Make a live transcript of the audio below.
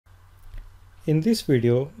In this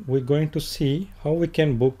video, we're going to see how we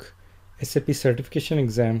can book SAP Certification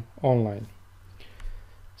Exam online.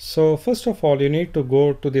 So first of all, you need to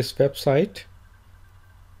go to this website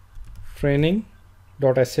training.sap.com,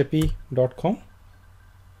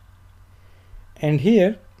 and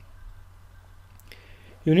here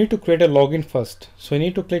you need to create a login first. So you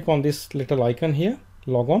need to click on this little icon here,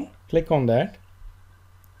 log on, click on that,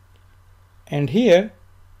 and here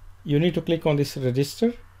you need to click on this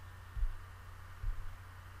register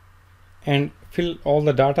and fill all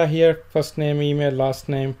the data here, first name, email, last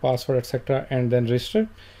name, password, etc., and then register.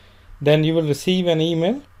 Then you will receive an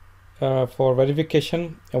email for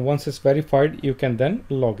verification, and once it's verified you can then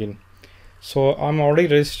log in. So I'm already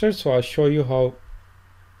registered, so I'll show you how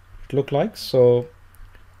it look like. So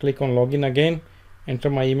click on login again,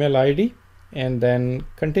 enter my email ID and then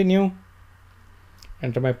continue,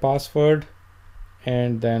 enter my password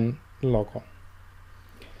and then log on.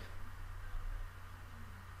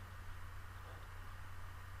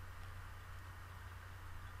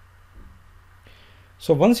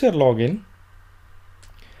 So once you're logged in,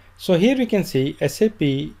 so here we can see SAP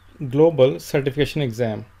Global Certification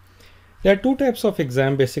Exam. There are two types of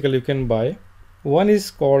exam basically you can buy. One is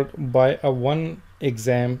called buy a one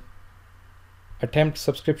exam attempt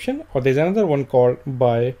subscription, or there's another one called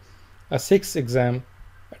buy a 6 exam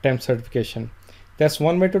attempt certification. That's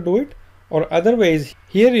one way to do it. Or otherwise,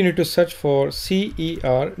 here you need to search for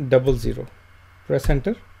CER00. Press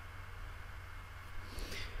enter.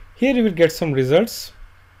 Here you will get some results.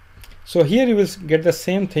 So here you will get the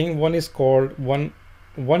same thing. One is called one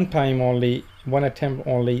time only, one attempt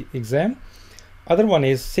only exam. Other one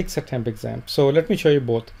is 6 attempt exam. So let me show you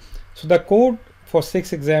both. So the code for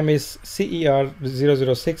 6 exam is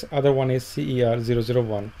CER006, other one is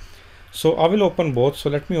CER001. So I will open both.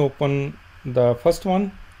 So let me open the first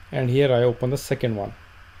one, and here I open the second one.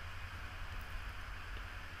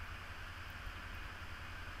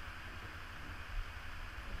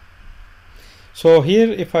 So here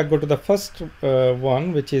if I go to the first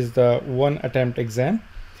one, which is the one attempt exam,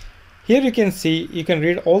 here you can see, you can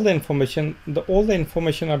read all the information. All the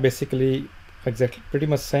information are basically exactly pretty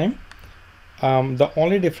much same. The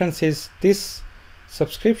only difference is this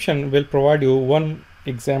subscription will provide you one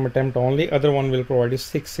exam attempt only, other one will provide you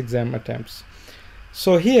 6 exam attempts.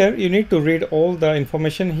 So here you need to read all the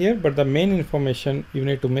information here, but the main information you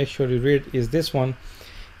need to make sure you read is this one,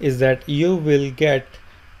 is that you will get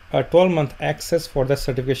a 12-month access for the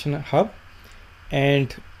certification hub,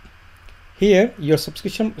 and here your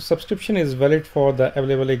subscription is valid for the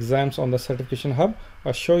available exams on the certification hub.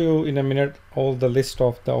 I'll show you in a minute all the list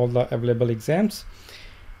of all the available exams.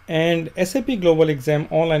 And SAP Global Exam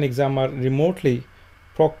online exam are remotely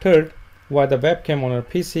proctored via the webcam on your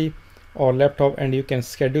PC or laptop, and you can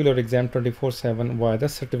schedule your exam 24/7 via the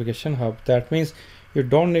certification hub. That means you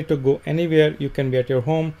don't need to go anywhere. You can be at your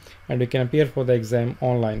home and you can appear for the exam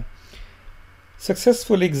online.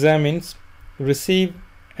 Successful examines receive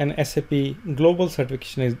an SAP Global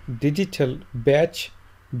Certification digital badge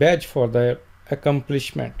for their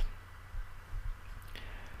accomplishment.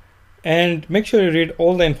 And make sure you read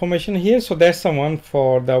all the information here. So that's the one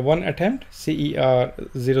for the one attempt,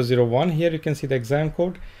 CER001. Here you can see the exam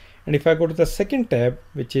code. And if I go to the second tab,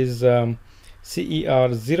 which is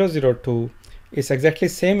CER002, it's exactly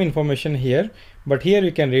same information here, but here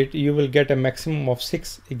you can read you will get a maximum of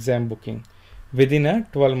 6 exam booking within a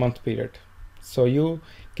 12-month period. So you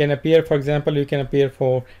can appear, for example, you can appear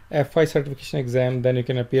for F5 certification exam, then you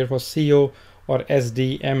can appear for CO or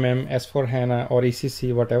SD, MM, S4HANA or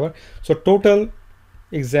ECC, whatever. So total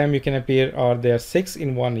exam you can appear are there 6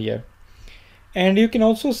 in 1 year. And you can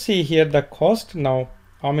also see here the cost. Now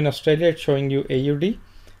I'm in Australia, it's showing you AUD.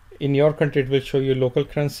 In your country it will show you local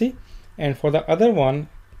currency. And for the other one,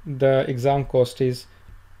 the exam cost is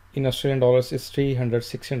in Australian dollars is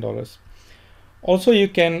 $316. Also, you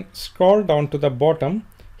can scroll down to the bottom.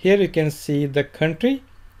 Here you can see the country.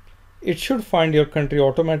 It should find your country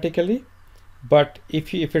automatically, but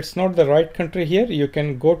if it's not the right country here, you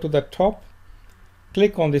can go to the top,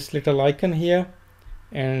 click on this little icon here,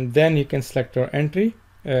 and then you can select your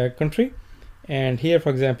country. And here, for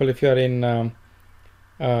example, if you are in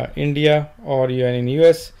India or you are in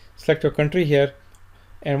US, select your country here,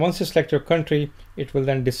 and once you select your country, it will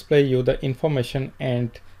then display you the information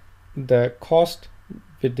and the cost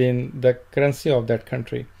within the currency of that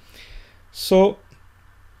country. So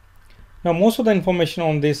now most of the information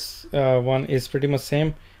on this one is pretty much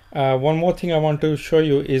same. One more thing I want to show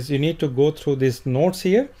you is you need to go through these notes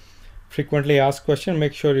here, frequently asked question.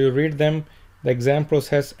 Make sure you read them, the exam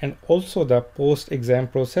process, and also the post exam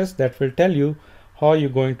process that will tell you how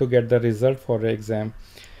you're going to get the result for the exam.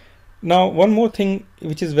 Now one more thing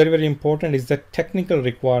which is very important is the technical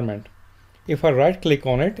requirement. If I right click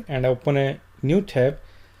on it and open a new tab,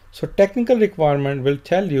 so technical requirement will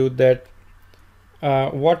tell you that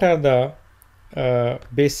what are the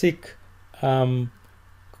basic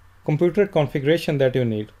computer configuration that you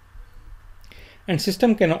need, and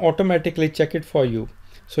system can automatically check it for you.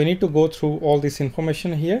 So you need to go through all this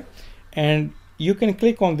information here, and you can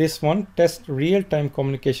click on this one, test real-time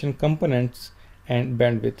communication components and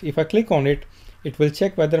bandwidth. If I click on it, it will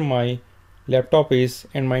check whether my laptop is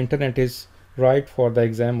and my internet is right for the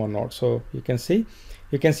exam or not. So you can see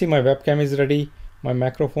my webcam is ready, my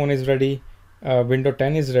microphone is ready, window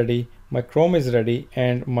 10 is ready, my Chrome is ready,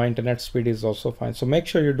 and my internet speed is also fine. So make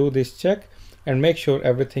sure you do this check and make sure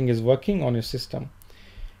everything is working on your system.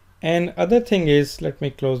 And other thing is, let me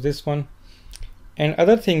close this one. And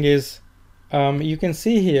other thing is, you can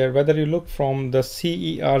see here whether you look from the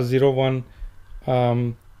CER01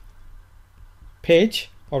 page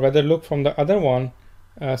or whether look from the other one,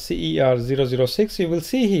 CER006, you will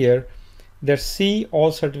see here that see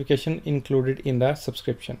all certification included in the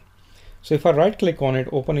subscription. So if I right click on it,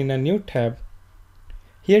 open in a new tab,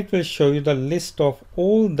 here it will show you the list of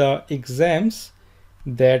all the exams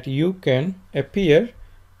that you can appear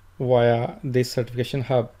via this certification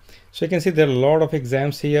hub. So you can see there are a lot of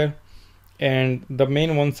exams here, and the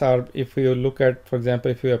main ones are, if you look at, for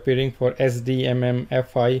example, if you're appearing for SD, MM,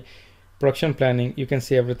 FI, production planning, you can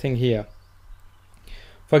see everything here.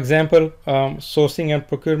 For example, sourcing and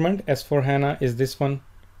procurement, S4HANA is this one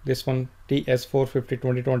TS450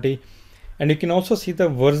 2020, and you can also see the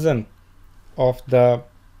version of the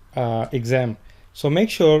exam. So make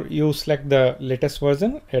sure you select the latest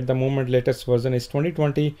version. At the moment, latest version is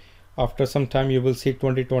 2020. After some time, you will see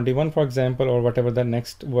 2021, for example, or whatever the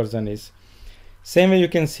next version is. Same way you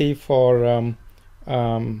can see for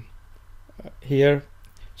here.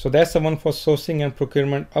 So that's the one for sourcing and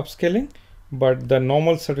procurement upskilling, but the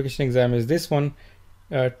normal certification exam is this one,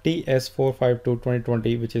 TS452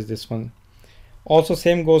 2020, which is this one. Also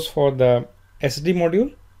same goes for the SD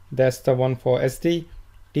module. That's the one for SD,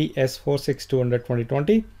 TS462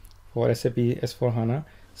 2020 for SAP S4HANA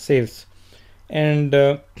sales. And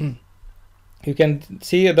you can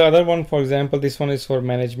see the other one, for example, this one is for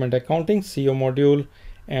management accounting, CO module.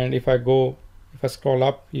 And if I scroll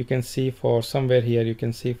up, you can see for somewhere here, you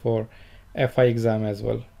can see for FI exam as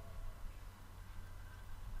well.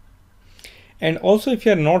 And also, if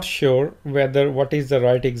you're not sure what is the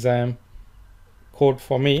right exam code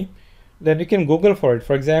for me, then you can Google for it.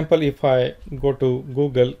 For example, if I go to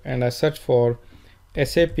Google and I search for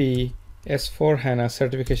SAP S4HANA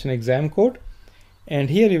certification exam code,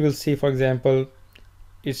 and here you will see, for example,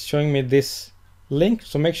 it's showing me this link.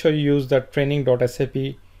 So make sure you use the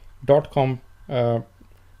training.sap.com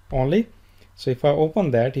only. So if I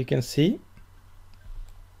open that, you can see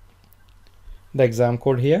the exam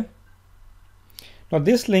code here. Now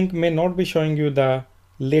this link may not be showing you the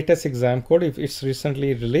latest exam code if it's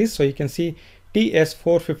recently released. So you can see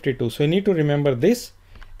TS452. So you need to remember this,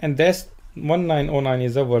 and that's 1909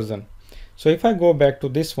 is a version. So if I go back to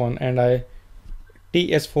this one and I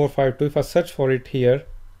TS452, if I search for it here,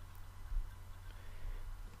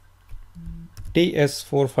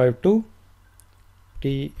 TS452,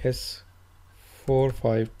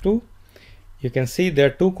 you can see there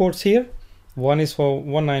are two codes here. One is for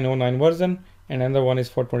 1909 version and another one is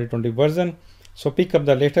for 2020 version. So pick up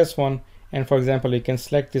the latest one, and for example, you can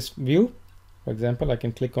select this view. For example, I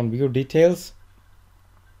can click on view details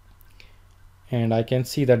and I can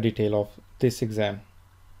see the detail of this exam.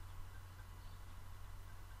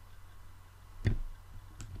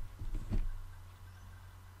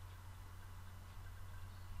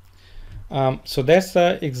 So that's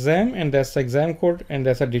the exam, and that's the exam code, and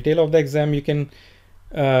that's the detail of the exam. You can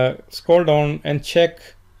scroll down and check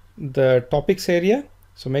the topics area.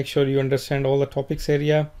 So make sure you understand all the topics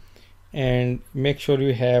area, and make sure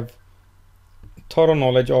you have thorough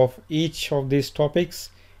knowledge of each of these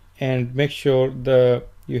topics, and make sure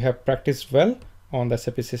you have practiced well on the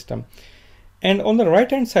SAP system. And on the right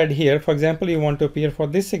hand side here, for example, you want to appear for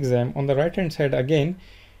this exam. On the right hand side again,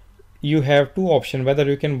 you have two options, whether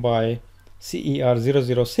you can buy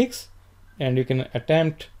CER006 and you can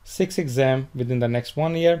attempt 6 exams within the next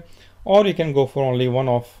 1 year, or you can go for only one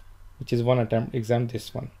off, which is one attempt exam,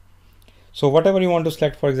 this one. So whatever you want to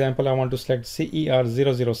select, for example, I want to select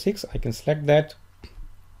CER006, I can select that,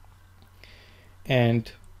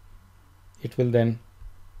 and it will then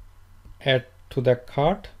add to the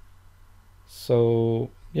cart. So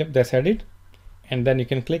yep, that's added, and then you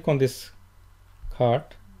can click on this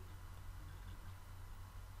cart,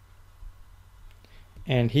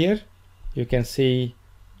 and here you can see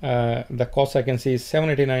The cost I can see is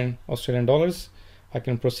 789 Australian dollars. I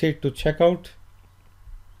can proceed to checkout,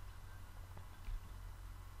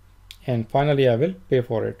 and finally I will pay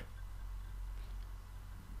for it.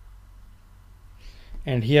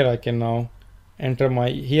 And here I can now enter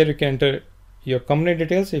here you can enter your company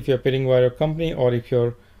details if you're paying via your company, or if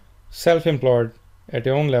you're self-employed at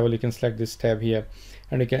your own level, you can select this tab here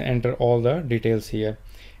and you can enter all the details here.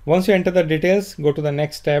 Once you enter the details, go to the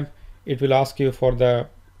next tab. It will ask you for the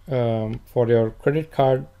for your credit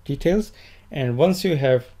card details, and once you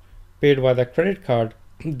have paid via the credit card,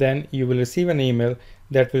 then you will receive an email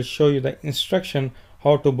that will show you the instruction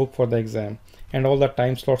how to book for the exam and all the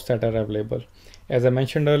time slots that are available. As I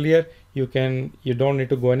mentioned earlier, you don't need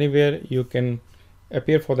to go anywhere. You can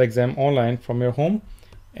appear for the exam online from your home,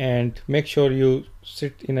 and make sure you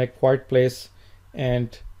sit in a quiet place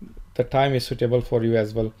and the time is suitable for you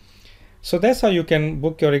as well. So that's how you can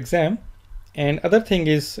book your exam. And other thing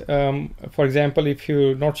is, for example, if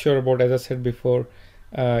you're not sure about, as I said before,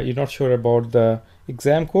 you're not sure about the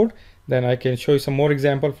exam code, then I can show you some more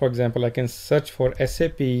example. For example, I can search for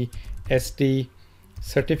SAP ST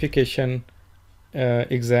Certification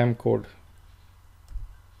Exam code.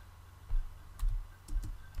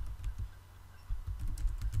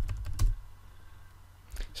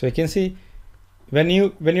 So you can see when you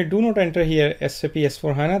do not enter here SAP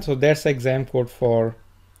S/4HANA, so that's the exam code for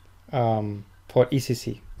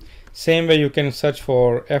ECC. Same way you can search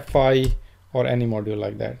for FI or any module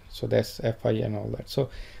like that. So that's FI and all that. So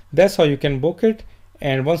that's how you can book it.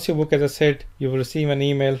 And once you book, as I said, you will receive an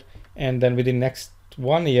email, and then within next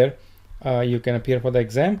 1 year you can appear for the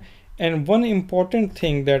exam. And one important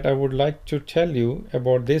thing that I would like to tell you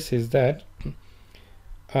about this is that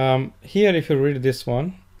here, if you read this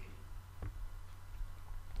one,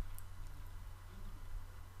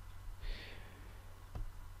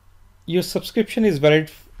 your subscription is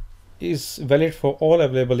valid for all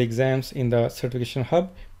available exams in the certification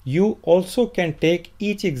hub. You also can take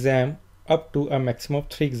each exam up to a maximum of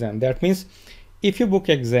 3 exams. That means if you book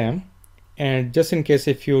exam, and just in case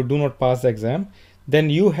if you do not pass the exam, then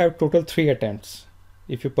you have total 3 attempts.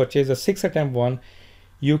 If you purchase a 6 attempt one,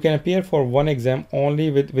 you can appear for 1 exam only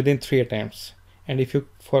within 3 attempts. And if you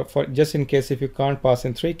for just in case if you can't pass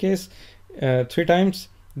in 3 times,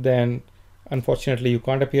 then unfortunately you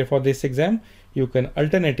can't appear for this exam. You can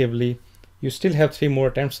alternatively, you still have 3 more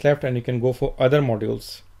attempts left, and you can go for other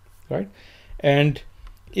modules, right? And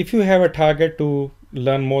if you have a target to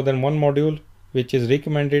learn more than 1 module, which is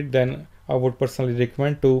recommended, then I would personally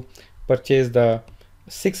recommend to purchase the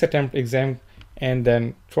 6 attempt exam and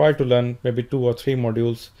then try to learn maybe 2 or 3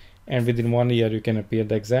 modules, and within 1 year you can appear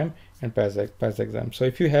the exam and pass the exam. So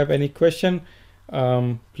if you have any question,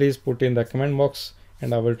 please put in the comment box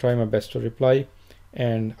and I will try my best to reply.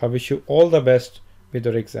 And I wish you all the best with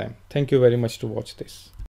your exam. Thank you very much to watch this.